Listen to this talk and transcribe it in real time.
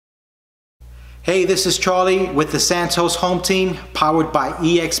Hey, this is Charlie with the Santos home team powered by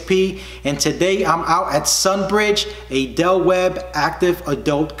EXP, and today I'm out at Sunbridge, a Webb Active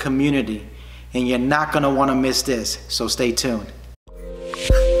adult community, and you're not going to want to miss this, so stay tuned.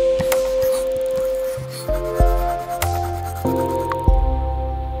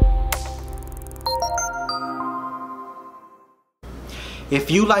 If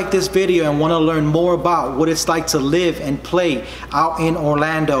you like this video and want to learn more about what it's like to live and play out in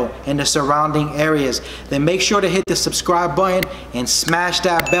Orlando and the surrounding areas, then make sure to hit the subscribe button and smash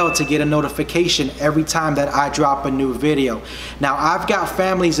that bell to get a notification every time that I drop a new video. Now, I've got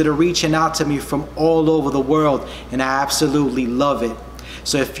families that are reaching out to me from all over the world, and I absolutely love it.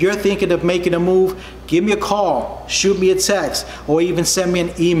 So if you're thinking of making a move, give me a call, shoot me a text, or even send me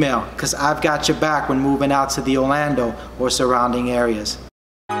an email, because I've got your back when moving out to the Orlando or surrounding areas.